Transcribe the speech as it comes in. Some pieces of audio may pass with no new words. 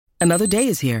Another day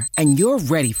is here, and you're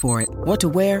ready for it. What to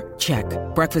wear? Check.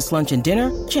 Breakfast, lunch, and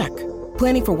dinner? Check.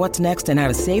 Planning for what's next and how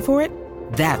to save for it?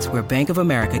 That's where Bank of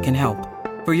America can help.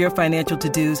 For your financial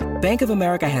to-dos, Bank of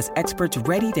America has experts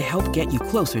ready to help get you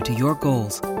closer to your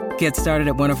goals. Get started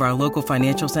at one of our local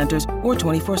financial centers or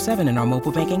 24/7 in our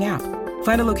mobile banking app.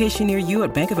 Find a location near you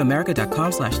at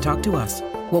bankofamerica.com/talktous.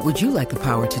 What would you like the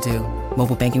power to do?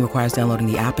 Mobile banking requires downloading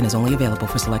the app and is only available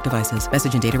for select devices.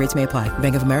 Message and data rates may apply.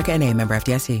 Bank of America N.A., member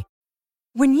FDIC.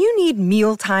 When you need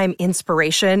mealtime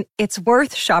inspiration, it's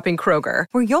worth shopping Kroger,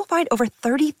 where you'll find over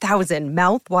 30,000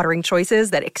 mouth-watering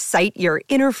choices that excite your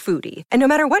inner foodie. And no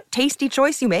matter what tasty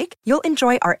choice you make, you'll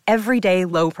enjoy our everyday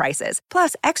low prices,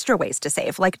 plus extra ways to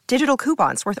save, like digital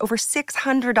coupons worth over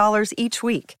 $600 each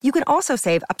week. You can also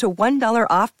save up to $1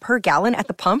 off per gallon at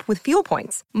the pump with fuel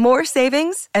points. More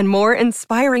savings and more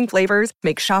inspiring flavors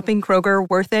make shopping Kroger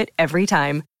worth it every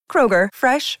time. Kroger,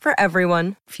 fresh for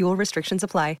everyone. Fuel restrictions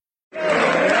apply.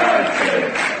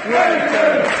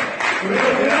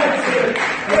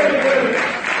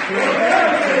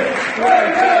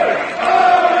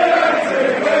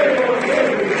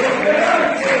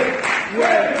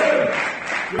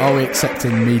 Are we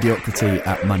accepting mediocrity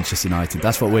at Manchester United?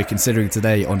 That's what we're considering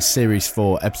today on Series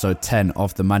 4, Episode 10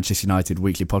 of the Manchester United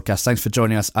Weekly Podcast. Thanks for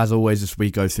joining us, as always, as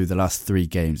we go through the last 3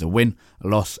 games. A win, a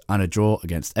loss and a draw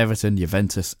against Everton,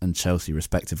 Juventus and Chelsea,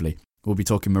 respectively. We'll be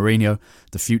talking Mourinho,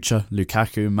 the future,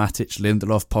 Lukaku, Matic,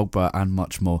 Lindelof, Pogba and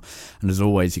much more. And as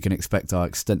always, you can expect our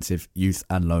extensive youth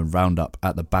and loan roundup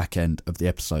at the back end of the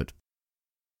episode.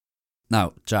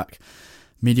 Now, Jack,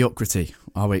 mediocrity,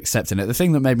 are we accepting it? The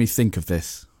thing that made me think of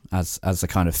this as a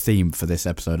kind of theme for this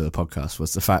episode of the podcast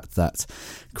was the fact that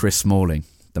Chris Smalling,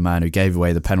 the man who gave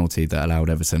away the penalty that allowed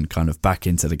Everton kind of back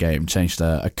into the game, changed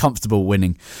a comfortable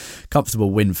win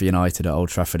for United at Old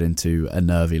Trafford into a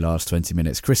nervy last 20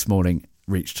 minutes. Chris Smalling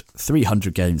reached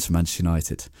 300 games for Manchester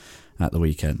United at the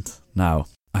weekend. Now,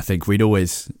 I think we'd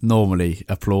always normally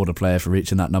applaud a player for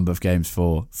reaching that number of games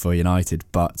for United,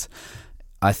 but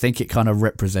I think it kind of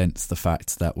represents the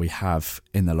fact that we have,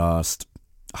 in the last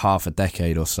half a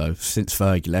decade or so, since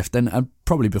Fergie left, and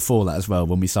probably before that as well,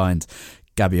 when we signed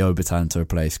Gabby Obertan to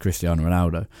replace Cristiano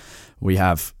Ronaldo, we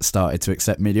have started to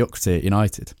accept mediocrity at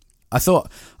United. I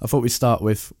thought we'd start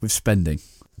with spending.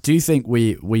 Do you think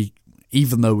we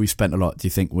even though we spent a lot, do you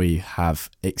think we have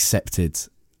accepted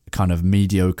kind of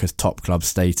mediocre top club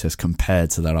status compared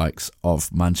to the likes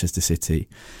of Manchester City,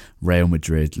 Real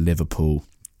Madrid, Liverpool,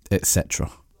 etc.?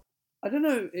 I don't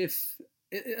know if,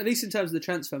 at least in terms of the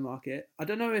transfer market, I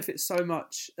don't know if it's so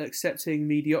much accepting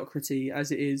mediocrity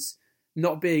as it is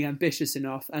not being ambitious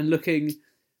enough and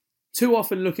too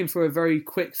often looking for a very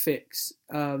quick fix,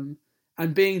 and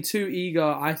being too eager,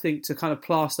 I think, to kind of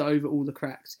plaster over all the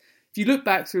cracks. If you look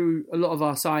back through a lot of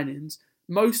our signings,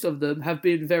 most of them have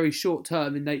been very short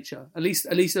term in nature. At least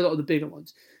a lot of the bigger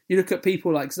ones. You look at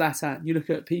people like Zlatan. You look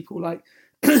at people like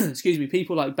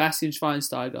people like Bastian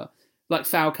Schweinsteiger, like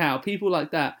Falcao, people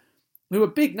like that, who are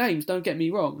big names. Don't get me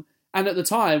wrong. And at the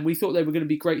time, we thought they were going to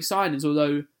be great signings,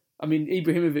 although, I mean,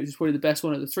 Ibrahimovic was probably the best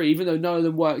one of the 3, even though none of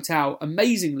them worked out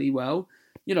amazingly well.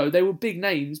 You know, they were big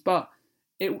names, but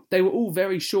they were all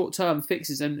very short-term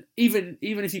fixes. And even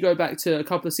if you go back to a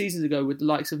couple of seasons ago with the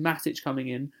likes of Matic coming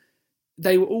in,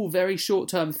 they were all very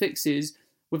short-term fixes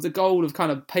with the goal of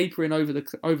kind of papering over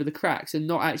the cracks and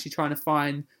not actually trying to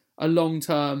find a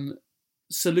long-term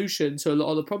solution to a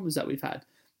lot of the problems that we've had.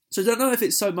 So I don't know if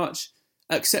it's so much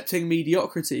accepting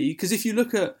mediocrity, because if you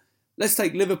look at, let's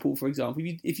take Liverpool, for example.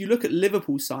 If you look at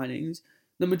Liverpool signings,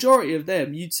 the majority of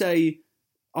them, you'd say,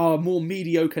 are more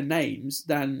mediocre names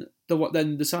than the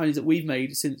signings that we've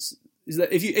made since. Is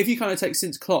that if you kind of take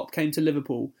since Klopp came to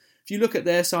Liverpool, if you look at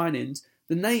their signings,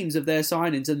 the names of their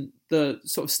signings and the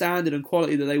sort of standard and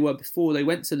quality that they were before they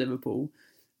went to Liverpool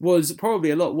was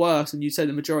probably a lot worse than you'd say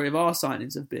the majority of our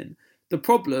signings have been. The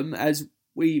problem, as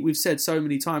we've said so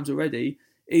many times already,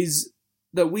 is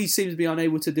that we seem to be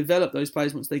unable to develop those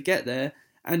players once they get there,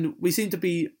 and we seem to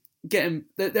be getting.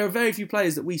 There are very few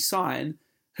players that we sign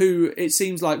who it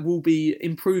seems like will be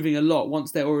improving a lot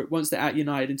once they're at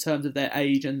United in terms of their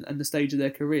age and the stage of their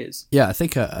careers. Yeah, I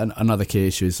think another key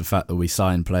issue is the fact that we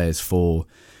sign players for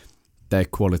their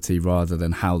quality rather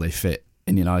than how they fit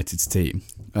in United's team.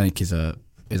 I think is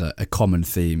a common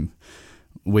theme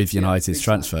with United's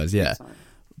transfers. Yeah,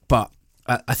 but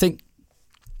I think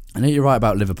you're right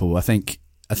about Liverpool. I think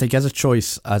as a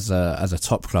choice, as a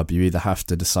top club, you either have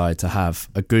to decide to have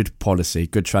a good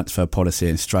transfer policy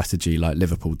and strategy like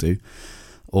Liverpool do,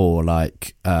 or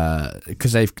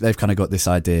because they've kind of got this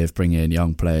idea of bringing in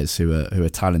young players who are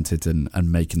talented and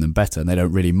making them better, and they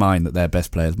don't really mind that their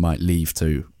best players might leave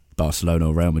to Barcelona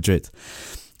or Real Madrid.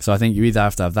 So I think you either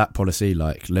have to have that policy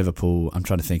like Liverpool, I'm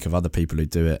trying to think of other people who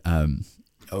do it,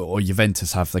 or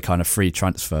Juventus have the kind of free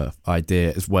transfer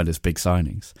idea as well as big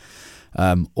signings.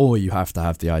 Or you have to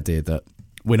have the idea that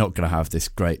we're not going to have this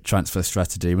great transfer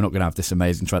strategy, we're not going to have this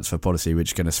amazing transfer policy which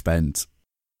is going to spend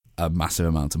a massive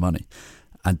amount of money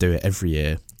and do it every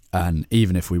year. And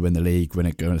even if we win the league,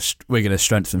 we're going to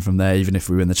strengthen from there. Even if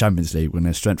we win the Champions League, we're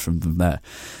going to strengthen from there.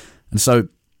 And so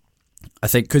I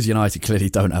think because United clearly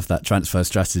don't have that transfer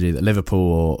strategy that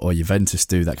Liverpool or Juventus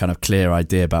do, that kind of clear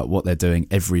idea about what they're doing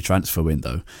every transfer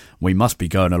window, we must be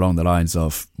going along the lines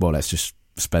of, well, let's just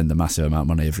spend a massive amount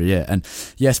of money every year. And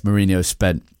yes, Mourinho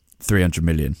spent 300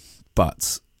 million,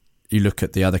 but you look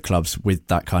at the other clubs with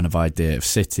that kind of idea of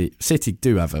City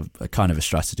do have a kind of a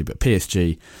strategy, but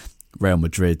PSG, Real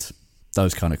Madrid,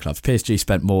 those kind of clubs, PSG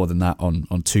spent more than that on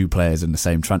 2 players in the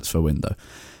same transfer window.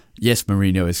 Yes,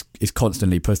 Mourinho is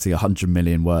constantly putting 100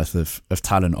 million worth of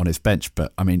talent on his bench,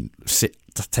 but I mean,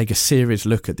 take a serious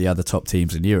look at the other top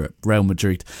teams in Europe. Real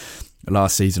Madrid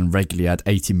last season regularly had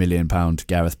 £80 million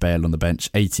Gareth Bale on the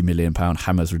bench, £80 million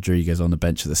James Rodriguez on the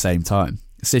bench at the same time.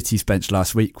 City's bench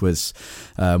last week was,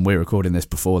 we're recording this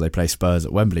before they play Spurs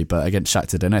at Wembley, but against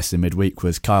Shakhtar Donetsk in midweek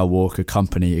was Kyle Walker,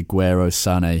 Kompany, Aguero,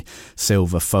 Sané,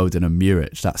 Silva, Foden and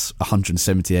Muric. That's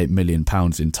 £178 million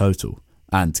in total.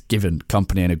 And given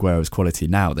Kompany and Aguero's quality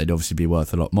now, they'd obviously be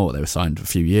worth a lot more. They were signed a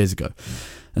few years ago.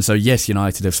 And so, yes,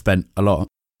 United have spent a lot,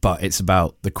 but it's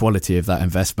about the quality of that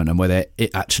investment and whether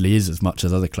it actually is as much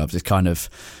as other clubs. It's kind of,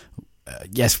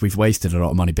 yes, we've wasted a lot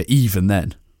of money, but even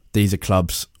then, these are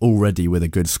clubs already with a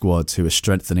good squad who are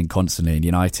strengthening constantly, and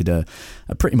United are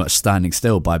pretty much standing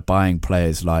still by buying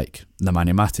players like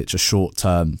Nemanja Matic, a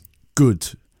short-term, good,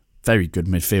 very good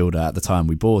midfielder at the time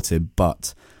we bought him,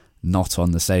 but not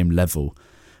on the same level.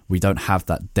 We don't have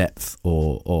that depth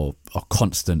or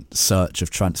constant search of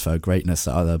transfer greatness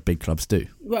that other big clubs do.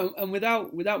 Well, and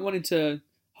without wanting to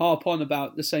harp on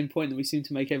about the same point that we seem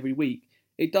to make every week,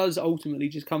 it does ultimately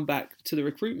just come back to the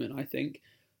recruitment, I think.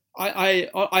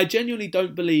 I genuinely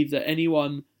don't believe that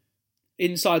anyone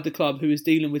inside the club who is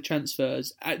dealing with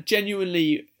transfers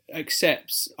genuinely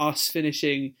accepts us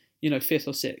finishing, 5th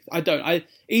or 6th. I don't.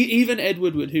 Even Ed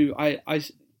Woodward, who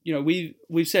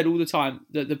we've said all the time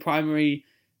that the primary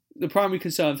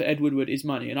concern for Ed Woodward is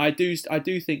money, and I do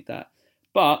think that.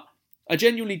 But I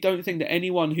genuinely don't think that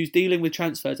anyone who's dealing with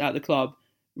transfers at the club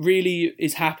really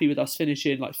is happy with us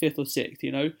finishing like 5th or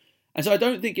 6th, And so I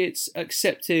don't think it's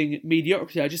accepting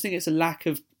mediocrity. I just think it's a lack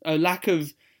of I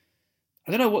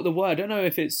don't know what the word. I don't know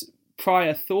if it's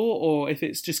prior thought or if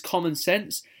it's just common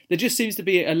sense. There just seems to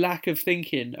be a lack of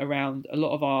thinking around a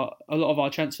lot of our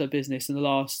transfer business in the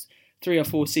last 3 or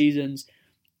 4 seasons.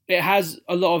 It has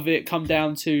a lot of it come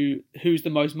down to who's the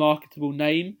most marketable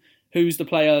name, who's the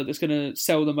player that's going to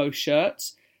sell the most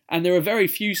shirts. And there are very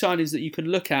few signings that you can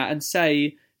look at and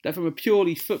say that from a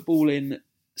purely footballing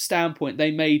standpoint,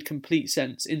 they made complete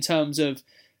sense in terms of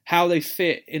how they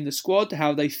fit in the squad,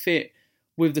 how they fit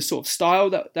with the sort of style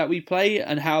that we play,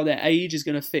 and how their age is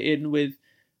going to fit in with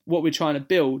what we're trying to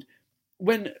build.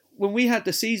 When we had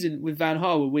the season with Van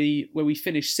Gaal where we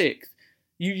finished 6th,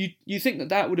 you think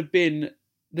that would have been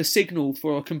the signal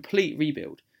for a complete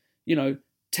rebuild.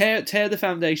 Tear the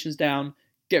foundations down,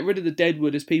 get rid of the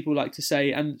deadwood, as people like to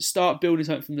say, and start building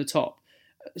something from the top.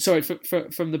 Sorry,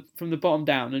 from the bottom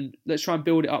down, and let's try and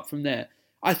build it up from there.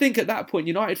 I think at that point,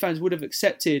 United fans would have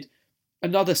accepted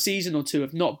another season or 2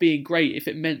 of not being great if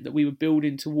it meant that we were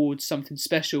building towards something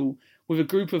special with a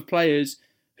group of players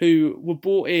who were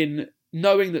brought in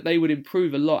knowing that they would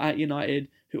improve a lot at United,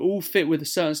 who all fit with a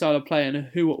certain style of play and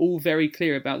who were all very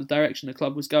clear about the direction the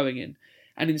club was going in.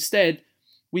 And instead,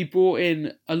 we brought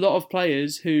in a lot of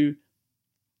players who,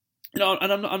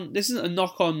 and this isn't a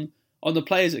knock on the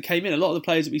players that came in. A lot of the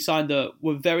players that we signed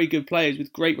were very good players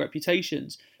with great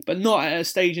reputations, but not at a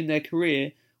stage in their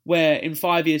career where in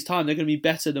 5 years' time they're going to be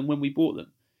better than when we bought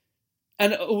them.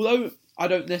 And although I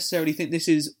don't necessarily think this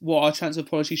is what our transfer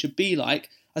policy should be like,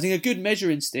 I think a good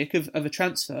measuring stick of a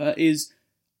transfer is,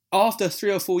 after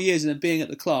 3 or 4 years of them being at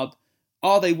the club,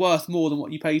 are they worth more than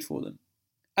what you paid for them?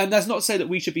 And that's not to say that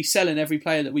we should be selling every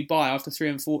player that we buy after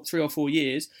 3 or 4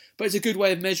 years, but it's a good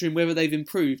way of measuring whether they've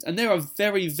improved. And there are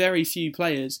very, very few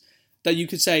players that you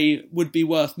could say would be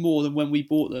worth more than when we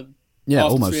bought them after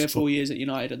almost 3 or 4 years at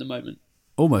United at the moment.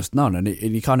 Almost none. And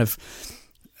you kind of,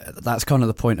 that's kind of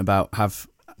the point about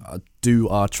do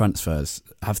our transfers,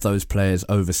 have those players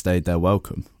overstayed their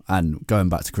welcome? And going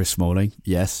back to Chris Smalling,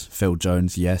 yes. Phil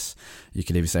Jones, yes. You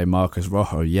could even say Marcos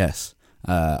Rojo, yes.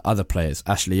 Other players,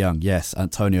 Ashley Young, yes.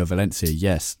 Antonio Valencia,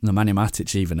 yes. Nemanja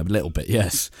Matic, even a little bit,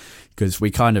 yes. Because we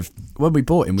kind of, when we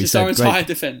bought him, we just said our entire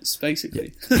defence,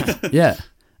 basically. Yeah.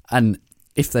 And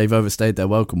if they've overstayed their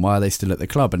welcome, why are they still at the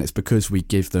club? And it's because we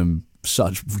give them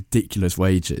such ridiculous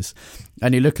wages.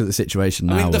 And you look at the situation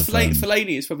now. I mean,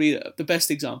 Fellaini is probably the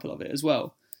best example of it as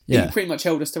well. Yeah. He pretty much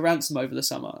held us to ransom over the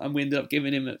summer, and we ended up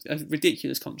giving him a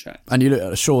ridiculous contract. And you look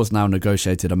at Shaw's now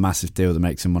negotiated a massive deal that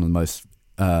makes him one of the most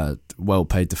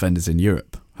well-paid defenders in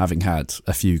Europe, having had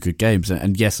a few good games.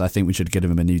 And yes, I think we should give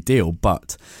him a new deal,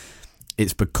 but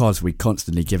it's because we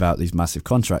constantly give out these massive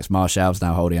contracts. Martial's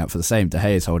now holding out for the same. De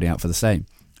Gea is holding out for the same.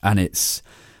 And it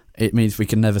means we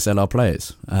can never sell our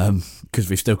players because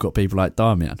we've still got people like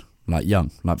Darmian, like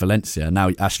Young, like Valencia. Now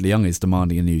Ashley Young is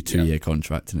demanding a new 2-year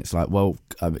contract, and it's like, well,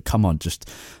 come on, just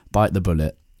bite the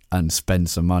bullet and spend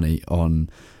some money on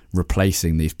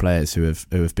replacing these players who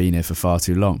have been here for far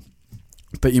too long.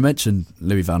 But you mentioned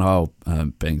Louis van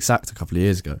Gaal being sacked a couple of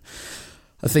years ago.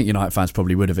 I think United fans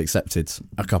probably would have accepted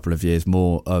a couple of years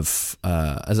more of,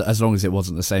 as long as it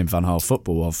wasn't the same Van Gaal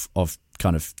football of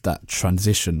kind of that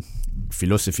transition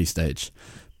philosophy stage.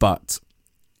 But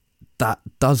that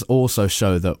does also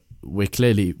show that we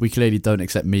clearly don't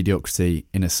accept mediocrity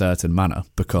in a certain manner,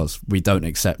 because we don't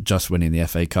accept just winning the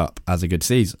FA Cup as a good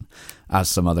season, as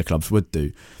some other clubs would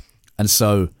do. And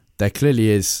so there clearly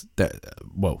is that.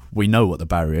 Well, we know what the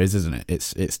barrier is, isn't it?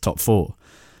 It's top 4.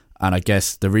 And I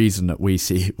guess the reason that we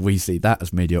see that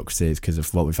as mediocrity is because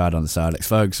of what we've had under Sir Alex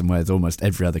Ferguson, where almost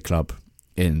every other club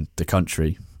in the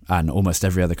country and almost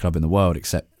every other club in the world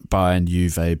except Bayern,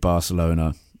 Juve,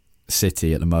 Barcelona,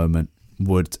 City at the moment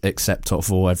would accept top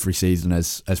 4 every season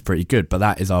as pretty good. But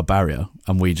that is our barrier,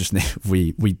 and we just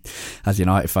we as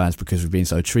United fans, because we've been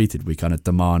so treated, we kind of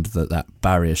demand that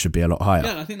barrier should be a lot higher.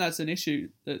 Yeah, and I think that's an issue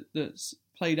that's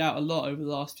played out a lot over the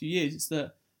last few years. It's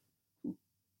that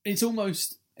it's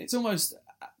almost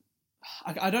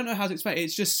I don't know how to explain it.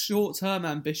 It's just short-term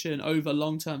ambition over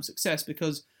long-term success,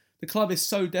 because the club is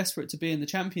so desperate to be in the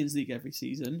Champions League every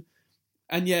season,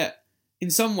 and yet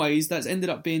in some ways that's ended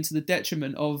up being to the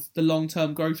detriment of the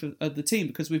long-term growth of the team,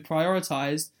 because we've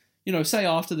prioritised, say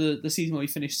after the season where we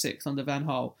finished 6th under Van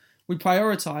Gaal, we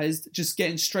prioritised just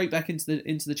getting straight back into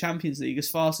the Champions League as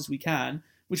fast as we can,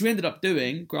 which we ended up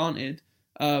doing, granted,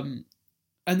 and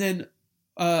then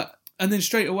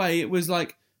straight away it was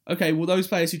like, okay, well, those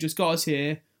players who just got us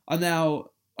here are now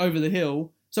over the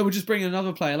hill, so we'll just bring in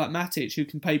another player like Matic who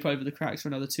can paper over the cracks for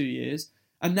another 2 years.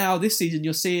 And now this season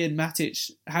you're seeing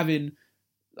Matic having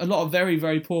a lot of very,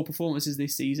 very poor performances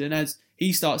this season as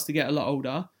he starts to get a lot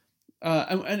older.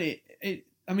 I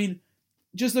mean,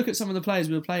 just look at some of the players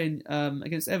we were playing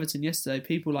against Everton yesterday.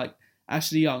 People like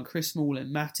Ashley Young, Chris Smalling,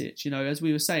 Matic. As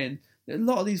we were saying, a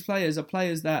lot of these players are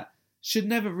players that should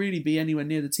never really be anywhere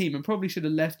near the team and probably should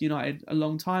have left United a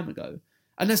long time ago.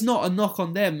 And that's not a knock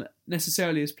on them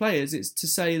necessarily as players. It's to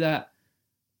say that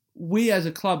we as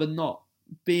a club are not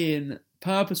being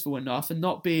purposeful enough and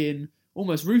not being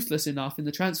almost ruthless enough in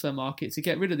the transfer market to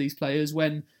get rid of these players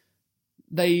when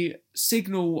they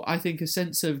signal, I think, a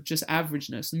sense of just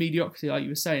averageness, mediocrity, like you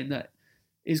were saying, that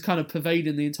is kind of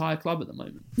pervading the entire club at the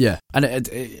moment. Yeah, and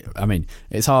I mean,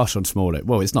 it's harsh on Smalling.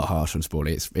 Well, it's not harsh on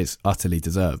Smalling. It's utterly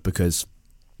deserved, because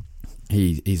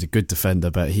he's a good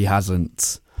defender, but he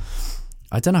hasn't.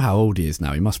 I don't know how old he is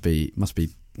now. He must be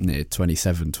near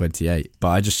 27, 28. But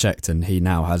I just checked, and he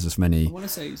now has as many. I want to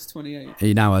say he's 28.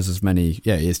 He now has as many.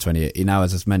 Yeah, he is 28. He now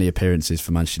has as many appearances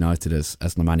for Manchester United as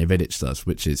Nemanja Vidic does,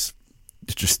 which is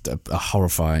just a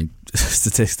horrifying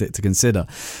statistic to consider.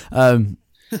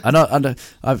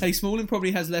 Hey, Smalling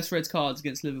probably has less red cards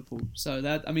against Liverpool, so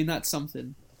that's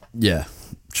something. Yeah,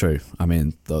 true. I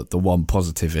mean, the one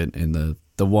positive in the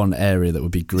one area that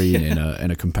would be green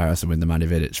in a comparison with the Nemanja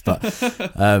Vidic. But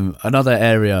another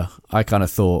area I kind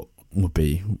of thought would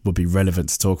be relevant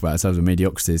to talk about in terms of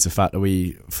mediocrity is the fact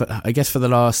that I guess for the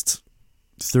last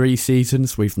 3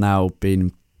 seasons we've now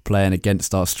been playing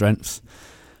against our strengths.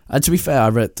 And to be fair, I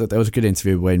read that there was a good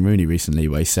interview with Wayne Rooney recently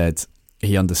where he said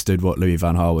he understood what Louis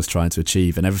van Gaal was trying to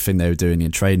achieve, and everything they were doing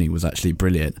in training was actually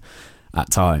brilliant at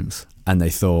times. And they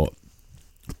thought,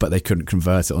 but they couldn't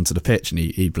convert it onto the pitch, and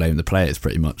he blamed the players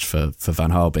pretty much for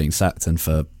Van Gaal being sacked and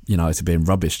for United being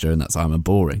rubbish during that time and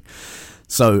boring.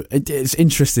 So it's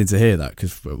interesting to hear that,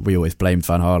 because we always blamed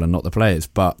Van Gaal and not the players,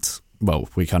 but, well,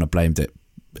 we kind of blamed it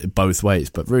both ways.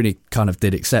 But Rooney kind of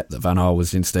did accept that Van Gaal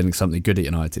was instilling something good at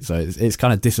United, so it's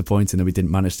kind of disappointing that we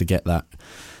didn't manage to get that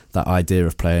idea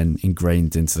of playing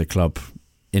ingrained into the club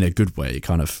in a good way,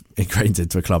 kind of ingrained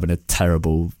into a club in a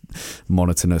terrible,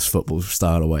 monotonous football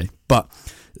style way. But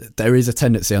there is a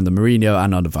tendency under Mourinho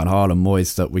and under Van Gaal and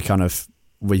Moyes that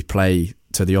we play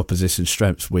to the opposition's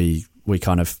strengths. We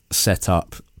kind of set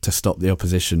up to stop the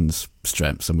opposition's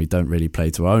strengths, and we don't really play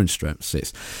to our own strengths.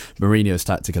 Mourinho's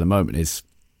tactic at the moment is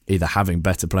either having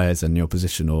better players than the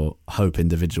opposition or hope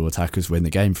individual attackers win the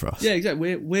game for us. Yeah,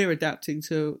 exactly. We're adapting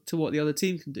to what the other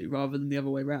team can do rather than the other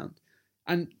way around.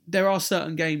 And there are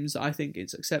certain games that I think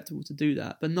it's acceptable to do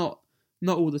that, but not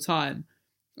all the time.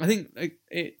 I think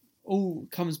it all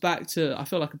comes back to, I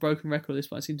feel like a broken record this,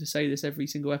 but I seem to say this every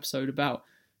single episode about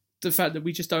the fact that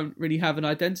we just don't really have an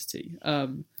identity.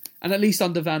 And at least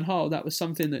under Van Gaal, that was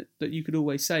something that you could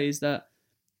always say, is that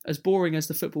as boring as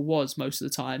the football was most of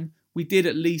the time, we did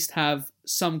at least have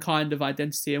some kind of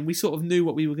identity, and we sort of knew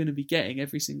what we were going to be getting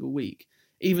every single week,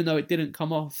 even though it didn't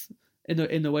come off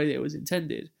in the way that it was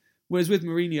intended. Whereas with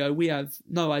Mourinho, we have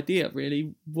no idea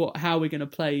really how we're going to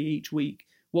play each week,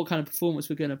 what kind of performance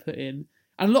we're going to put in.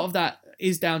 And a lot of that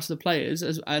is down to the players,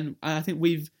 and I think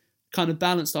we've kind of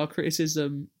balanced our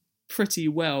criticism pretty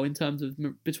well in terms of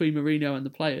between Mourinho and the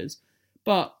players.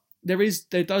 But there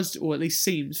does, or at least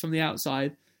seems from the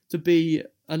outside, to be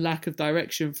a lack of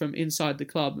direction from inside the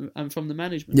club and from the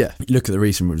management. Yeah, look at the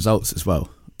recent results as well.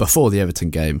 Before the Everton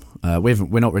game,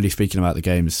 we're not really speaking about the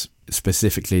games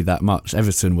specifically that much.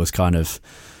 Everton was kind of,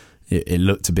 it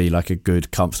looked to be like a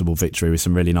good, comfortable victory with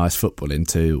some really nice football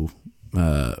until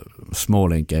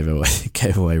Smalling gave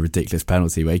away a ridiculous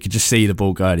penalty where you could just see the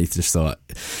ball going. He just thought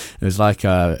it was like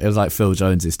Phil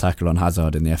Jones's tackle on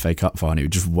Hazard in the FA Cup final. He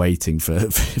was just waiting for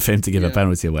him to give a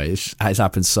penalty away. It's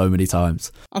happened so many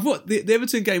times. I thought the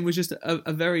Everton game was just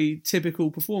a very typical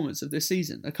performance of this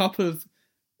season. A couple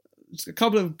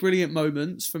of brilliant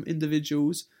moments from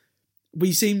individuals.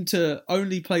 We seem to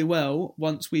only play well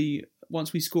once we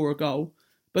score a goal.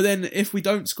 But then if we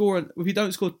don't score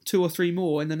 2 or 3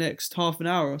 more in the next half an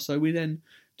hour or so, we then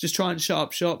just try and shut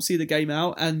up shop, see the game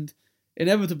out, and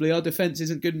inevitably our defence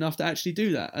isn't good enough to actually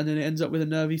do that, and then it ends up with a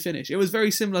nervy finish. It was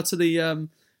very similar to the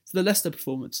Leicester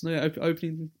performance, the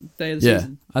opening day of the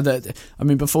season. I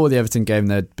mean, before the Everton game,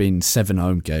 there'd been 7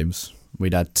 home games.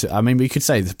 We'd had we could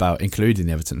say this about including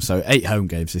the Everton, so 8 home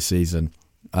games this season.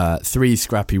 3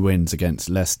 scrappy wins against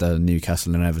Leicester,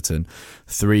 Newcastle and Everton,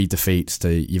 3 defeats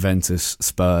to Juventus,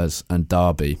 Spurs and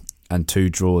Derby, and 2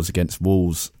 draws against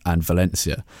Wolves and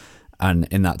Valencia. And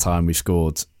in that time we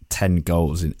scored 10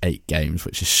 goals in 8 games,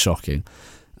 which is shocking.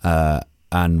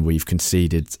 And we've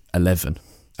conceded 11.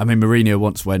 I mean, Mourinho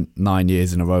once went 9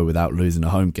 years in a row without losing a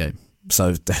home game.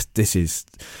 So this is...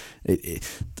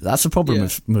 that's the problem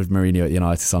with Mourinho at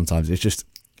United sometimes. It's just...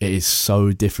 It is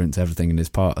so different to everything in his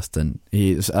past, and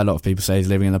a lot of people say he's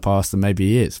living in the past, and maybe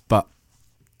he is. But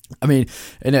I mean,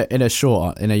 in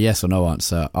a yes or no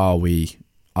answer, are we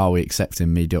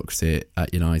accepting mediocrity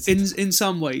at United? In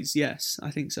some ways, yes, I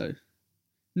think so.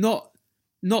 Not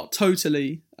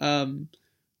totally, but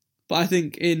I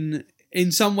think in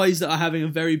some ways that are having a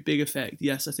very big effect.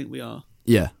 Yes, I think we are.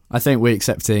 Yeah, I think we're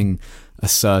accepting a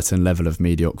certain level of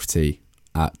mediocrity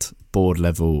at board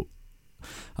level.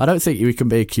 I don't think we can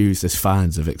be accused as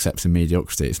fans of accepting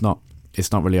mediocrity. It's not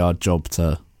really our job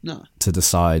to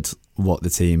decide what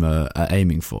the team are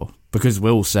aiming for, because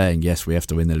we're all saying yes, we have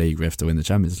to win the league, we have to win the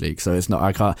Champions League. So it's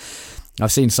not.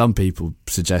 I've seen some people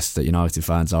suggest that United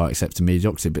fans are accepting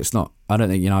mediocrity, but it's not. I don't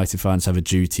think United fans have a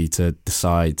duty to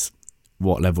decide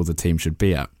what level the team should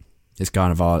be at. It's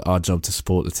kind of our job to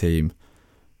support the team,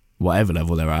 whatever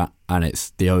level they're at, and it's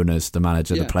the owners, the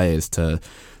manager, the players to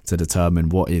determine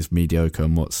what is mediocre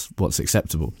and what's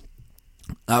acceptable.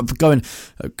 Going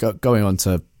on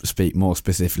to speak more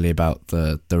specifically about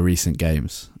the recent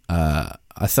games, I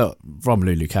thought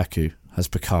Romelu Lukaku has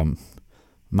become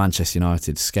Manchester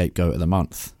United's scapegoat of the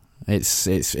month. It's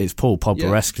Paul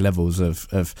Pogba-esque levels of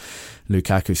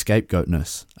Lukaku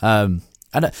scapegoatness. And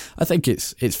I think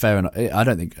it's fair enough. I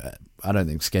don't think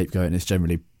scapegoating is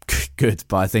generally good,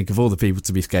 but I think of all the people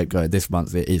to be scapegoated this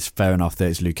month, it is fair enough that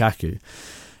it's Lukaku.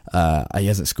 He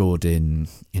hasn't scored in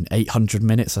 800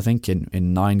 minutes, I think,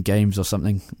 in 9 games or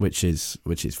something, which is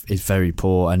very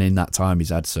poor. And in that time, he's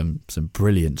had some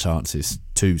brilliant chances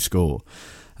to score.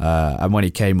 And when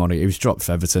he came on, he was dropped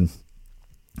for Everton.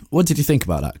 What did you think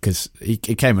about that? Because he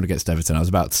came on against Everton, I was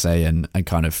about to say, and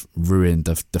kind of ruined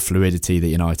the fluidity that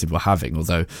United were having,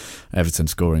 although Everton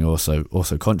scoring also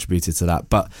contributed to that.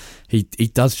 But he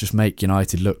does just make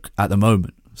United look, at the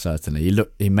moment, certainly,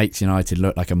 he makes United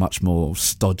look like a much more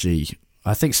stodgy...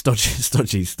 I think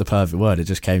stodgy is the perfect word, it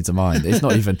just came to mind. It's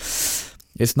not even...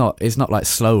 It's not like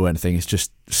slow or anything, it's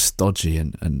just stodgy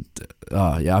and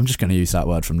I'm just going to use that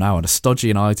word from now on. A stodgy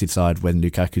United side when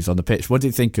Lukaku's on the pitch. What do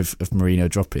you think of Mourinho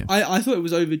dropping him? I thought it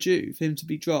was overdue for him to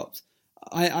be dropped.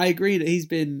 I agree that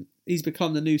he's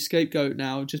become the new scapegoat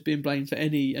now, just being blamed for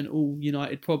any and all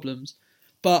United problems.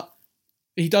 But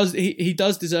he does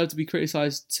deserve to be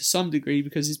criticised to some degree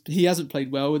because he hasn't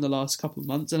played well in the last couple of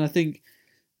months, and I think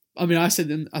I mean, I think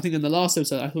in the last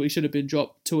episode, I thought he should have been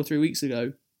dropped 2 or 3 weeks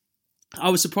ago. I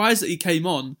was surprised that he came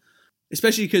on,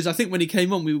 especially because I think when he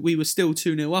came on, we were still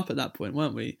 2-0 up at that point,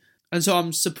 weren't we? And so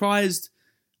I'm surprised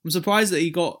that he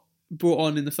got brought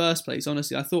on in the first place,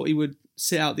 honestly. I thought he would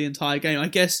sit out the entire game. I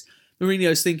guess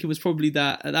Mourinho's thinking was probably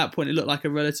that at that point it looked like a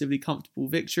relatively comfortable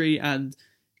victory and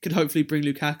could hopefully bring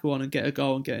Lukaku on and get a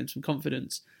goal and get him some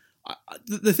confidence.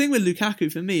 The thing with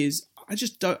Lukaku for me is I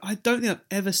don't think I've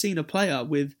ever seen a player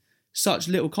with such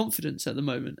little confidence at the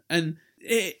moment. And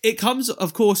it comes,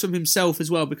 of course, from himself as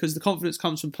well, because the confidence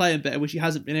comes from playing better, which he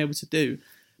hasn't been able to do.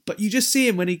 But you just see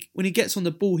him when he gets on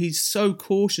the ball, he's so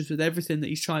cautious with everything that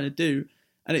he's trying to do,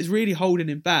 and it's really holding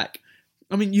him back.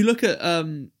 I mean, you look at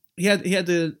he had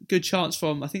a good chance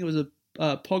from, I think it was a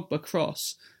Pogba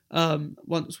cross.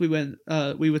 Once we were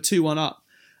 2-1 up,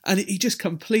 and he just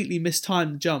completely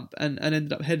mistimed the jump and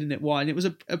ended up heading it wide. And it was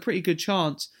a pretty good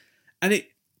chance, and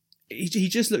he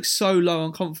just looks so low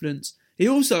on confidence. He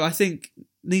also, I think,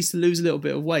 needs to lose a little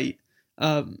bit of weight.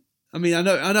 I mean, I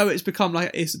know it's become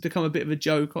a bit of a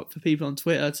joke for people on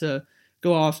Twitter to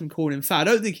go after and call him fat. I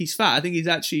don't think he's fat. I think he's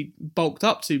actually bulked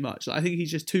up too much. I think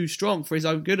he's just too strong for his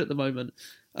own good at the moment.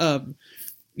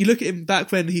 You look at him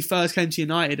back when he first came to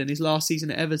United and his last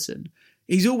season at Everton.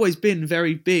 He's always been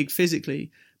very big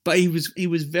physically, but he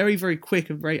was very, very quick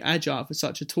and very agile for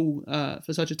such a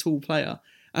tall player.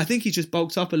 I think he's just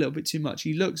bulked up a little bit too much.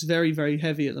 He looks very, very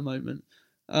heavy at the moment,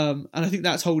 and I think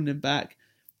that's holding him back.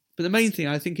 But the main thing,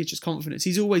 I think, is just confidence.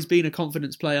 He's always been a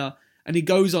confidence player, and he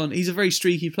goes on. He's a very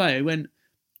streaky player.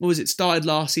 Started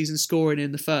last season scoring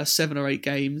in the first 7 or 8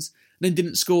 games, then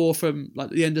didn't score from like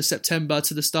the end of September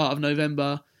to the start of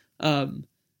November. And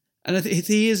I think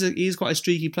he is quite a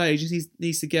streaky player. He just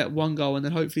needs to get one goal, and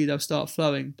then hopefully they'll start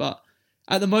flowing. But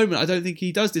at the moment, I don't think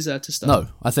he does deserve to start.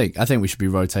 No, I think we should be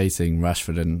rotating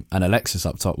Rashford and Alexis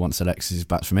up top once Alexis is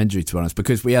back from injury, to be honest,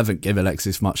 because we haven't given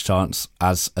Alexis much chance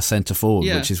as a centre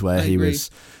forward, which is where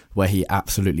he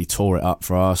absolutely tore it up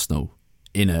for Arsenal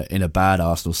in a bad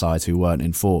Arsenal side who weren't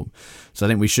in form. So I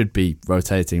think we should be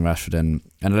rotating Rashford and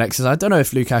Alexis. I don't know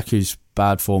if Lukaku's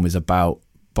bad form is about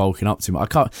bulking up too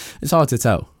much. It's hard to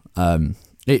tell.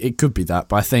 It could be that,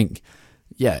 but I think,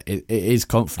 it is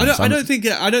confidence. I don't think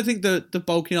the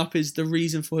bulking up is the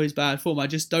reason for his bad form. I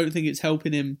just don't think it's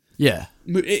helping him. Yeah.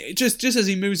 Just as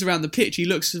he moves around the pitch, he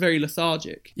looks very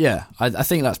lethargic. Yeah, I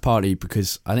think that's partly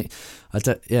because I'm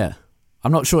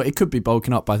not sure. It could be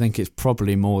bulking up, but I think it's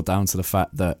probably more down to the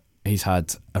fact that he's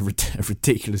had a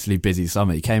ridiculously busy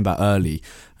summer. He came back early.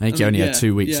 I think he only had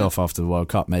 2 weeks off after the World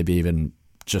Cup, maybe even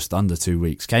just under 2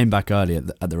 weeks. Came back early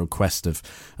at the request of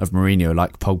Mourinho,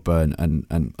 like Pogba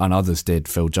and others did.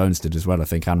 Phil Jones did as well, I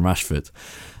think, and Rashford.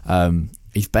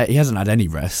 He hasn't had any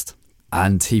rest,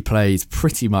 and he played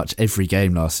pretty much every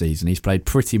game last season. He's played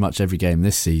pretty much every game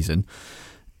this season.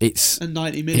 And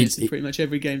 90 minutes in pretty much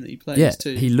every game that he plays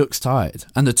too. He looks tired.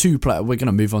 And the two players, we're going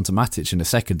to move on to Matic in a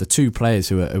second. The two players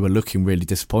who are looking really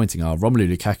disappointing are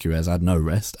Romelu Lukaku, who has had no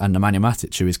rest, and Nemanja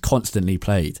Matic, who is constantly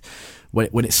played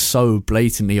when it's so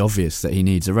blatantly obvious that he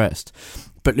needs a rest.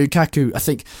 But Lukaku, I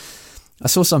think, I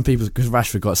saw some people, because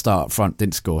Rashford got a start up front,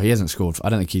 didn't score. He hasn't scored. I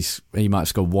don't think he might have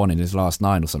scored 1 in his last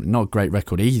 9 or something. Not a great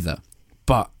record either.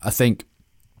 But I think,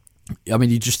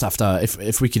 you just have to,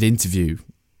 if we could interview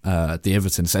the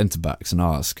Everton centre-backs and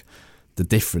ask the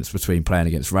difference between playing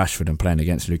against Rashford and playing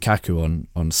against Lukaku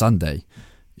on Sunday,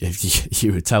 if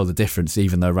you would tell the difference,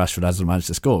 even though Rashford hasn't managed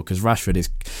to score, because Rashford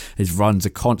his runs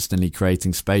are constantly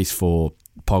creating space for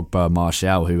Pogba and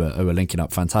Martial, who are linking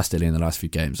up fantastically in the last few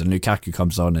games, and Lukaku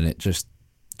comes on and it just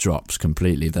drops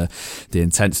completely. The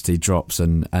intensity drops,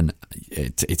 and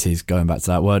it is, going back to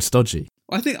that word, stodgy.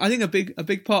 I think a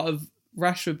big part of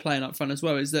Rashford playing up front as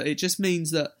well is that it just means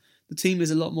that the team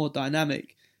is a lot more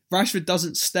dynamic. Rashford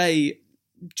doesn't stay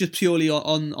just purely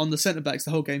on the centre-backs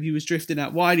the whole game. He was drifting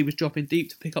out wide, he was dropping deep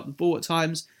to pick up the ball at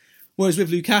times. Whereas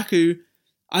with Lukaku,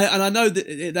 I know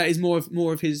that is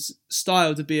more of his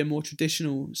style to be a more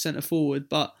traditional centre-forward,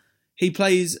 but he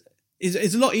plays...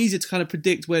 It's a lot easier to kind of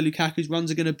predict where Lukaku's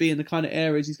runs are going to be and the kind of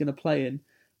areas he's going to play in.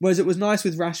 Whereas it was nice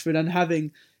with Rashford and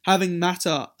having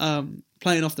Mata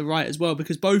playing off the right as well,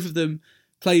 because both of them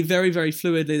play very, very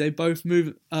fluidly. They both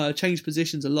change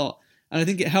positions a lot. And I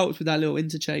think it helped with that little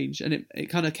interchange, and it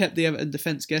kind of kept the Everton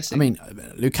defence guessing.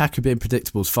 Lukaku being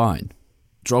predictable is fine.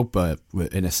 Drogba,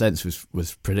 in a sense,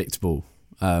 was predictable.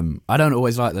 I don't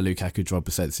always like the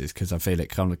Lukaku-Drogba senses, because I feel it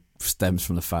kind of stems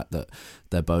from the fact that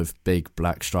they're both big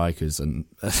black strikers, and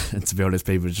to be honest,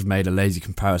 people just made a lazy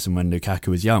comparison when Lukaku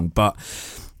was young. But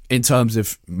in terms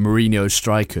of Mourinho's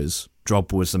strikers,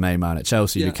 Drogba was the main man at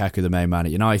Chelsea, Lukaku the main man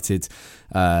at United.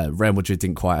 Real Madrid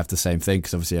didn't quite have the same thing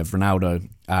because obviously you have Ronaldo,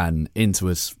 and Inter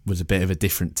was a bit of a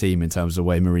different team in terms of the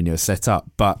way Mourinho set up.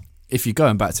 But if you're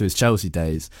going back to his Chelsea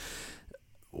days,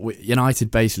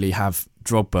 United basically have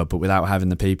Drogba, but without having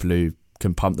the people who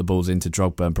can pump the balls into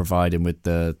Drogba and provide him with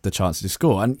the chances to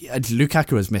score. And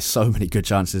Lukaku has missed so many good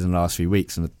chances in the last few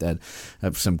weeks and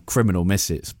some criminal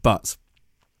misses, but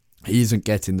he isn't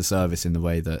getting the service in the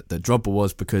way that Drogba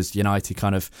was, because United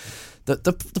kind of...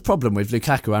 The problem with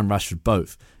Lukaku and Rashford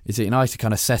both is that United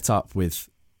kind of set up with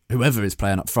whoever is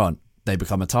playing up front, they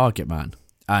become a target man.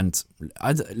 And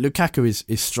Lukaku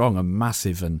is strong and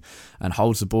massive and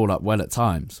holds the ball up well at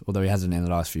times, although he hasn't in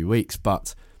the last few weeks,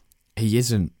 but he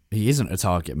isn't a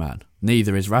target man.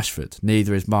 Neither is Rashford,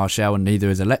 neither is Martial, and neither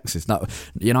is Alexis. No,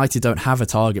 United don't have a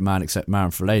target man except Marouane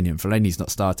Fellaini, and Fellaini's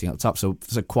not starting up top. So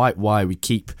quite why we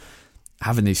keep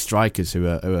having these strikers who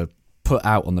are put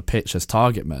out on the pitch as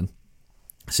target men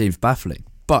seems baffling.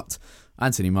 But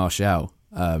Anthony Martial,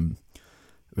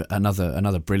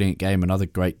 another brilliant game, another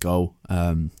great goal.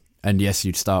 And yes,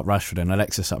 you'd start Rashford and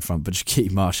Alexis up front, but just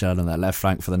keep Martial on that left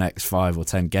flank for the next 5 or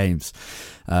 10 games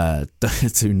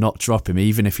to not drop him,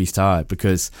 even if he's tired.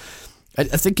 Because I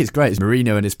think it's great.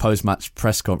 Mourinho in his post-match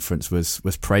press conference was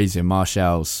praising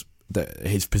Martial's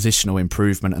his positional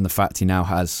improvement and the fact he now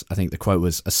has, I think the quote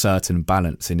was, a certain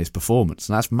balance in his performance,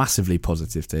 and that's massively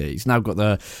positive to hear. He's now got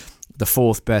the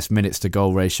 4th best minutes to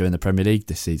goal ratio in the Premier League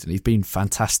this season. He's been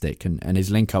fantastic, and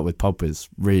his link up with Pogba is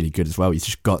really good as well. He's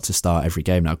just got to start every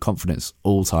game now. Confidence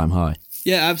all-time high.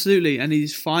 Yeah, absolutely, and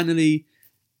he's finally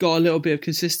got a little bit of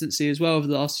consistency as well over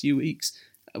the last few weeks,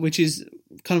 which is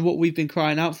kind of what we've been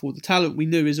crying out for. The talent we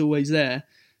knew is always there,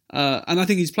 and I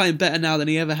think he's playing better now than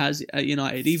he ever has at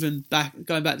United. Even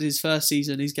going back to his first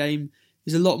season, his game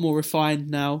is a lot more refined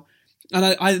now.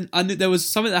 And I knew there was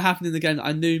something that happened in the game that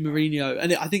I knew Mourinho,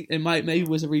 and I think it maybe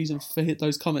was a reason for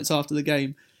those comments after the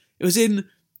game. It was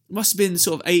must have been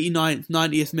sort of 89th,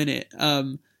 90th minute,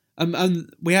 and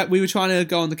we were trying to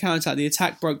go on the counter-attack. The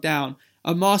attack broke down,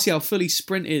 and Martial fully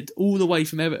sprinted all the way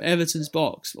from Everton's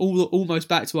box, almost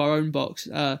back to our own box,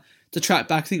 to track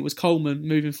back. I think it was Coleman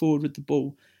moving forward with the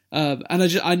ball,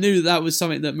 and I knew that was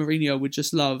something that Mourinho would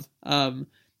just love. And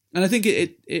I think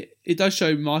it does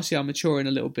show Martial maturing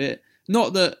a little bit.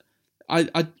 Not that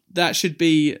that should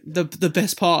be the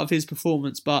best part of his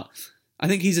performance, but I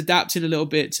think he's adapting a little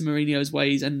bit to Mourinho's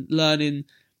ways and learning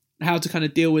how to kind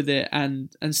of deal with it and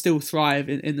still thrive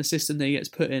in the system that he gets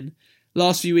put in.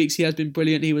 Last few weeks he has been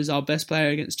brilliant. He was our best player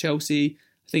against Chelsea.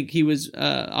 I think he was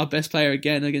our best player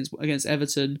again against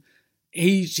Everton.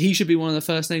 He should be one of the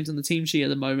first names on the team sheet at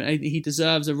the moment. He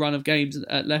deserves a run of games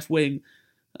at left wing.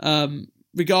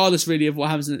 Regardless really of what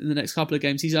happens in the next couple of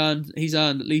games, he's earned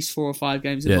at least 4 or 5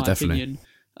 games in my opinion.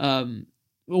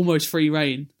 Almost free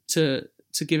reign to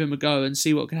give him a go and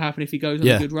see what can happen if he goes on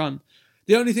a good run.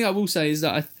 The only thing I will say is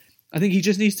that I think he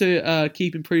just needs to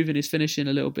keep improving his finishing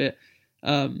a little bit.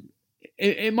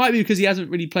 It might be because he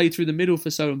hasn't really played through the middle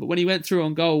for so long, but when he went through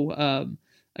on goal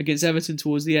against Everton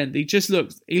towards the end,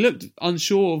 he looked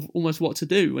unsure of almost what to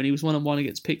do when he was 1-on-1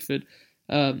 against Pickford.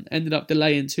 Ended up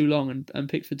delaying too long and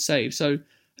Pickford saved. So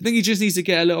I think he just needs to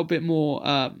get a little bit more,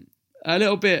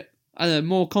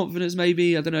 more confidence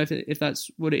maybe. I don't know if that's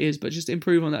what it is, but just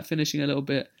improve on that finishing a little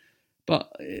bit.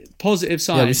 But positive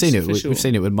signs. Yeah, we've seen it. Sure. We've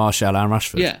seen it with Martial and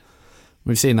Rashford. Yeah,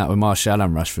 we've seen that with Martial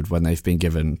and Rashford when they've been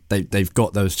given. They've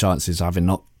got those chances, having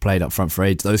not played up front for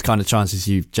ages. Those kind of chances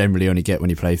you generally only get when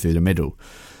you play through the middle,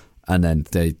 and then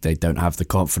they don't have the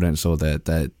confidence, or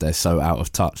they're so out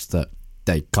of touch that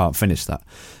they can't finish that.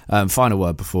 Final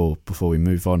word before we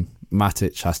move on.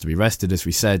 Matic has to be rested, as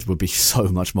we said. Would be so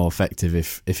much more effective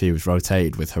if he was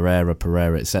rotated with Herrera,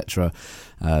 Pereira, etc.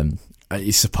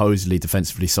 He's supposedly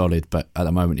defensively solid, but at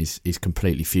the moment he's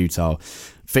completely futile.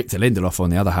 Victor Lindelof, on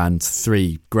the other hand,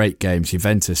 3 great games.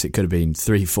 Juventus, it could have been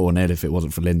 3-4-0 if it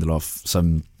wasn't for Lindelof.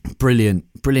 Some brilliant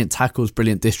tackles,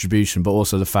 brilliant distribution, but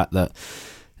also the fact that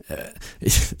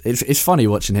it's funny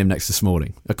watching him next to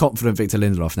Smalling. A confident Victor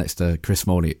Lindelof next to Chris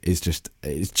Smalling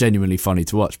it's genuinely funny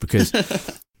to watch, because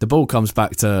the ball comes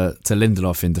back to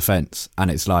Lindelof in defence,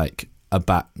 and it's like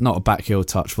not a back heel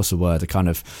touch, what's the word?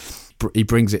 He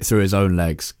brings it through his own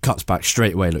legs, cuts back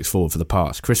straight away, looks forward for the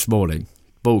pass. Chris Smalling,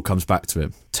 ball comes back to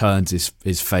him, turns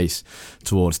his face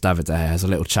towards David De Gea, has a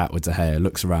little chat with De Gea,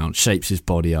 looks around, shapes his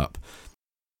body up,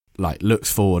 like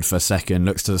looks forward for a second,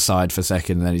 looks to the side for a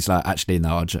second, and then he's like, actually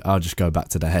no, I'll just go back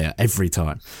to De Gea every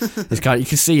time. It's kind of, you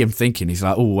can see him thinking, he's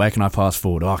like, oh, where can I pass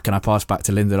forward? Oh, can I pass back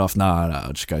to Lindelof? No,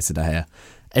 I'll just go to De Gea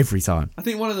every time. I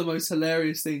think one of the most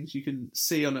hilarious things you can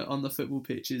see on the football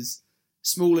pitch is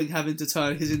Smalling having to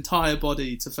turn his entire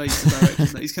body to face the direction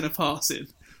that he's going to pass in.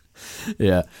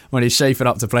 Yeah, when he's shaping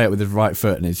up to play it with his right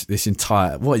foot, and this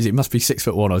entire, what is it? It must be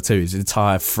 6'1" or 2". His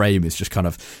entire frame is just kind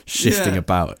of shifting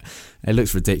about. It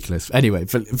looks ridiculous. Anyway,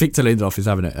 Victor Lindelof is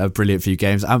having a brilliant few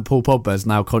games, and Paul Pogba has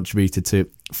now contributed to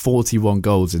 41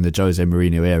 goals in the Jose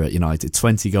Mourinho era at United,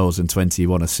 20 goals and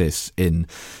 21 assists in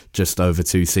just over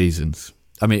 2 seasons.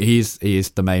 I mean, he is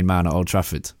the main man at Old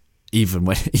Trafford, even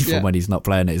when he's not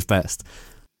playing at his best.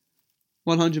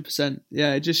 100%.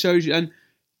 Yeah, it just shows you, and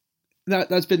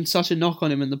that's been such a knock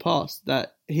on him in the past,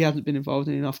 that he hasn't been involved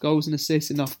in enough goals and assists,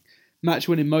 enough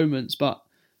match-winning moments. But,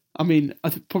 I mean,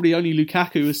 probably only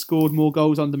Lukaku has scored more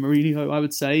goals under Mourinho, I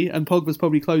would say, and Pogba's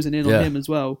probably closing in on him as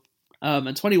well.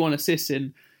 And 21 assists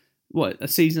in, a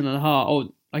season and a half, or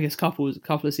I guess couple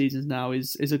of seasons now,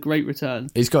 is a great return.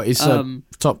 He's got his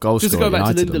top goal scorer. Just to go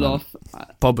back to Lindelof.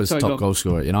 Pogba's top goal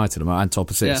scorer at United and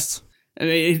top assists.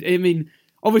 Yeah. I mean,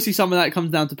 obviously some of that comes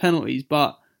down to penalties,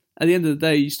 but at the end of the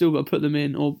day, you still got to put them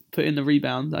in, or put in the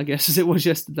rebound, I guess, as it was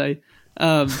yesterday.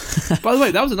 By the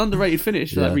way, that was an underrated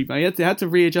finish for that rebound. He had to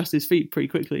readjust his feet pretty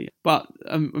quickly. But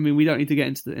I mean, we don't need to get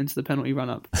into the penalty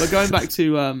run up. But going back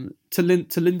to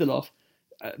Lindelof,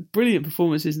 brilliant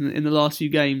performances in the last few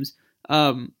games.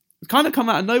 Kind of come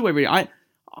out of nowhere, really.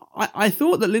 I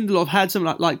thought that Lindelof had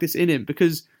something like this in him,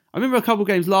 because I remember a couple of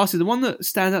games last year. The one that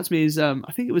stands out to me is I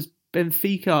think it was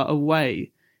Benfica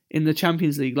away in the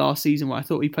Champions League last season, where I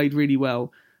thought he played really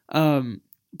well.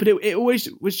 But it always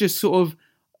was just sort of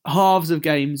halves of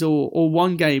games or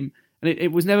one game, and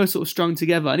it was never sort of strung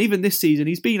together. And even this season,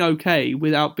 he's been okay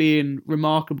without being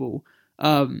remarkable.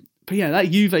 But yeah, that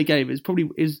Juve game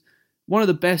is one of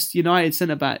the best United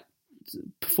centre-back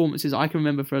performances I can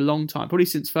remember for a long time, probably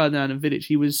since Ferdinand and Vidic.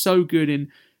 He was so good in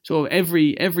sort of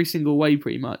every single way,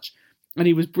 pretty much. And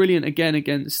he was brilliant again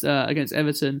against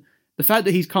Everton. The fact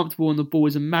that he's comfortable on the ball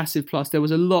is a massive plus. There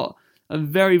was a lot of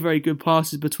very, very good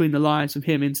passes between the lines from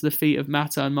him into the feet of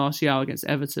Mata and Martial against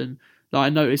Everton that I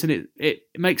noticed, and it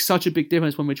makes such a big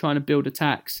difference when we're trying to build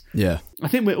attacks. Yeah, I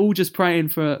think we're all just praying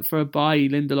for a Bailly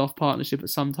Lindelof partnership at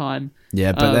some time.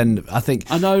 Yeah, but then I think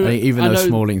even though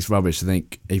Smalling's rubbish, I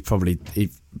think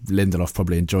Lindelof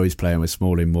probably enjoys playing with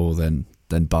Smalling more than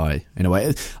Bailly in a way.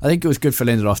 I think it was good for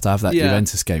Lindelof to have that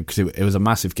Juventus game, because it was a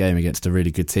massive game against a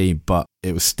really good team, but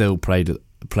it was still played at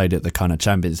the kind of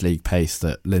Champions League pace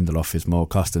that Lindelof is more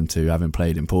accustomed to, having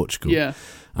played in Portugal. Yeah,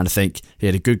 and I think he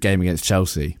had a good game against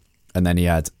Chelsea, and then he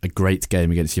had a great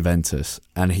game against Juventus,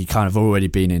 and he kind of already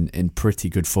been in pretty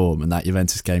good form, and that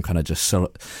Juventus game kind of just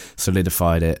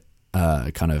solidified it.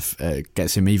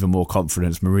 Gets him even more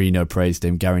confidence. Mourinho praised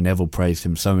him, Gary Neville praised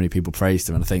him, so many people praised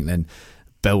him, and I think then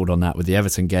build on that with the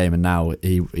Everton game, and now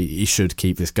he should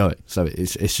keep this going. So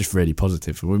it's just really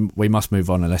positive. We must move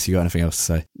on, unless you got anything else to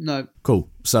say. No. Cool.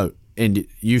 So in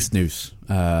youth news,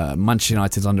 Manchester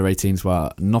United's under-18s were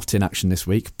not in action this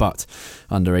week, but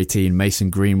under-18 Mason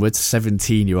Greenwood,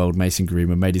 17-year-old Mason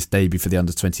Greenwood, made his debut for the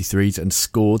under-23s and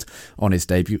scored on his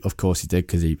debut. Of course he did,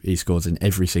 because he scores in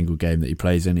every single game that he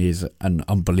plays in. He is an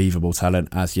unbelievable talent,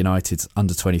 as United's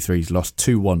under-23s lost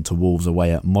 2-1 to Wolves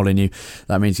away at Molineux.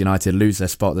 That means United lose their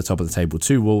spot at the top of the table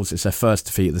to Wolves. It's their first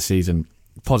defeat of the season.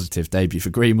 Positive debut for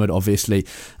Greenwood, obviously,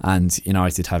 and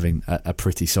United having a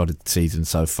pretty solid season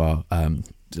so far.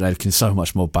 They're looking so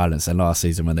much more balanced than last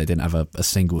season, when they didn't have a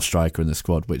single striker in the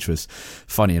squad, which was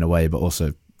funny in a way, but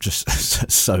also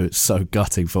just so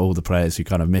gutting for all the players who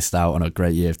kind of missed out on a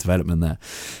great year of development there.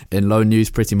 In loan news,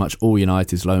 pretty much all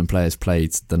United's loan players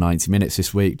played the 90 minutes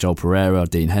this week. Joel Pereira,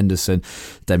 Dean Henderson,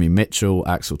 Demi Mitchell,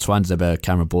 Axel Tuanzebe,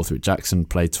 Cameron Borthwick-Jackson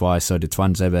played twice, so did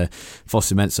Tuanzebe.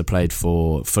 Fosu Mensah played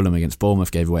for Fulham against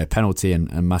Bournemouth, gave away a penalty,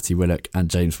 and Matty Willock and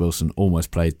James Wilson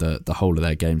almost played the whole of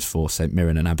their games for St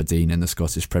Mirren and Aberdeen in the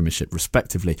Scottish Premiership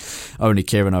respectively. Only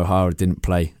Kieran O'Hara didn't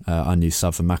play, our new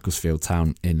sub for Macclesfield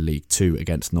Town in League 2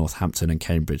 against Northampton and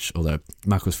Cambridge, although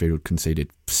Macclesfield conceded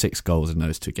 6 goals in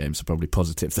those 2 games, so probably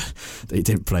positive that he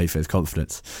didn't play for his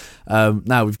confidence.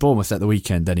 Now we've Bournemouth at the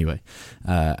weekend anyway,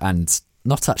 and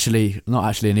not actually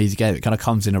an easy game. It kind of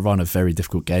comes in a run of very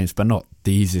difficult games, but not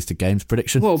the easiest of games.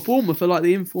 Prediction? Well, Bournemouth are like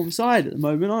the informed side at the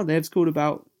moment, aren't they? They've scored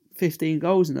about 15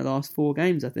 goals in the last 4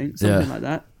 games, I think, something like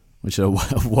that. Which are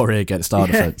a worry against our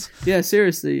defence. Yeah,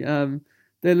 seriously.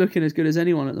 They're looking as good as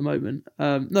anyone at the moment.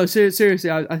 No, seriously,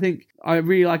 I think I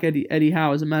really like Eddie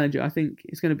Howe as a manager. I think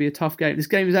it's going to be a tough game. This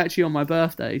game is actually on my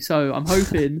birthday, so I'm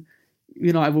hoping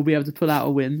United will be able to pull out a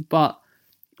win. But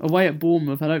away at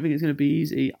Bournemouth, I don't think it's going to be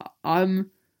easy. I'm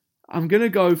going to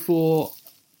go for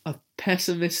a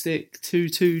pessimistic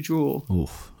 2-2 draw.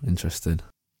 Oof, interesting.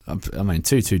 I mean,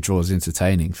 2-2 draws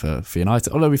entertaining for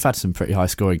United, although we've had some pretty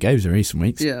high-scoring games in recent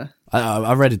weeks. Yeah.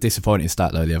 I read a disappointing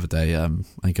stat though the other day. I think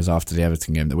it was after the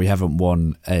Everton game that we haven't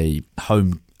won any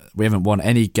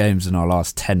games in our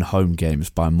last 10 home games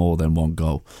by more than 1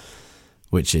 goal,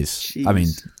 which is, Jeez. I mean,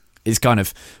 it's kind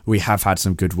of, we have had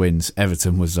some good wins.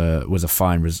 Everton was a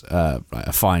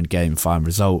fine game, fine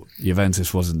result.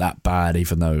 Juventus wasn't that bad,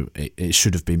 even though it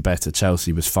should have been better.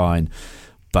 Chelsea was fine,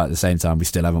 but at the same time, we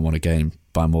still haven't won a game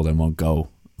by more than 1 goal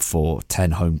for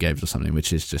 10 home games or something,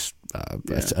 which is just an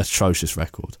atrocious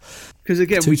record. Because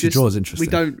again, draw is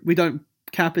interesting. We don't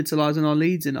capitalise on our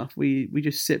leads enough. We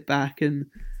just sit back and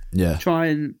try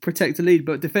and protect the lead,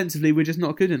 but defensively we're just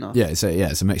not good enough. It's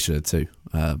a mixture of the two,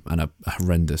 and a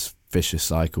horrendous vicious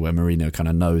cycle where Mourinho kind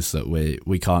of knows that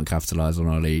we can't capitalise on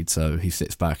our lead, so he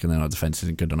sits back, and then our defence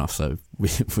isn't good enough, so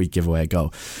we give away a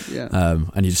goal.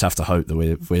 And you just have to hope that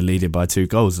we're leading by 2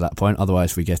 goals at that point.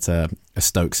 Otherwise, we get a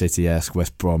Stoke City-esque,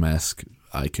 West Brom-esque.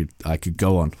 I could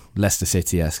go on Leicester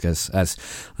City-esque as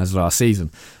last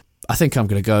season. I think I'm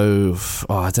going to go.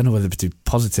 I don't know whether to be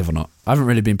positive or not. I haven't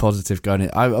really been positive going in.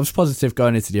 I was positive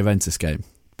going into the Juventus game,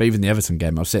 but even the Everton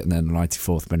game, I was sitting there in the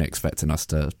 94th minute expecting us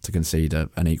to concede an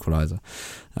equaliser.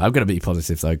 I'm going to be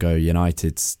positive though. Go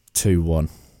United's 2-1,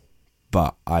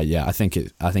 but I think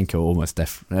it will almost in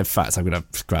fact, I'm going to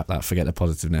scrap that. Forget the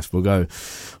positiveness. We'll go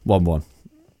 1-1.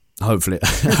 Hopefully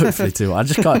 2. I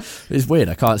just can't. It's weird.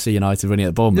 I can't see United winning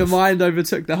at Bournemouth. The mind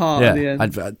overtook the heart at the end.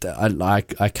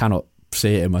 I cannot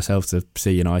see it in myself to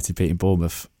see United beating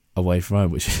Bournemouth away from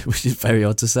home, which is very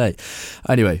odd to say.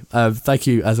 Anyway, thank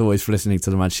you as always for listening to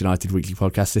the Manchester United Weekly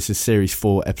Podcast. This is Series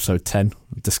 4, Episode 10,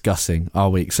 discussing, are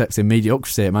we accepting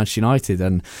mediocrity at Manchester United?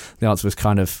 And the answer was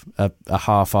kind of a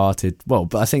half-hearted,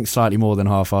 but I think slightly more than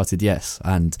half-hearted yes.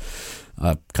 And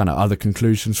kind of other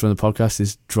conclusions from the podcast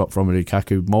is drop Romelu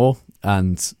Lukaku more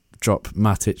and drop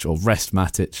Matic, or rest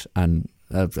Matic, and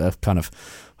a kind of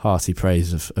hearty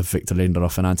praise of Victor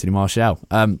Lindelof and Anthony Martial.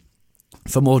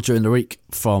 For more during the week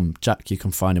from Jack, you can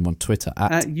find him on Twitter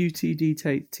at UTD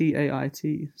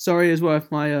TAIT. Sorry as well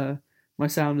if my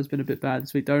sound has been a bit bad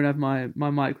this week. Don't have my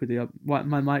mic with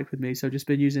me, so I've just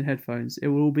been using headphones. It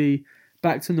will all be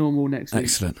back to normal next week.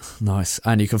 Excellent. Nice.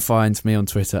 And you can find me on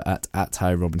Twitter at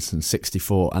Harry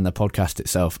Robinson64 and the podcast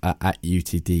itself at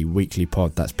UTD Weekly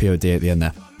Pod. That's POD at the end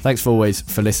there. Thanks for always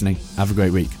for listening. Have a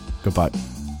great week. Goodbye.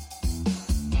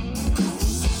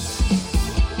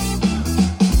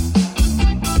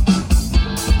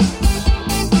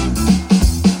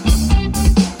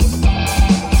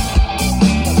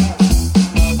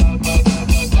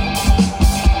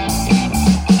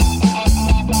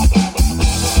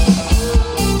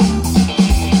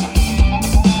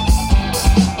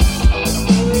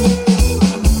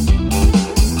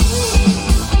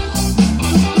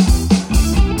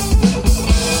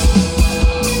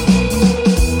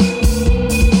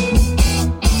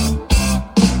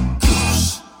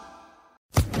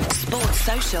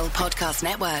 Podcast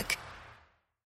Network.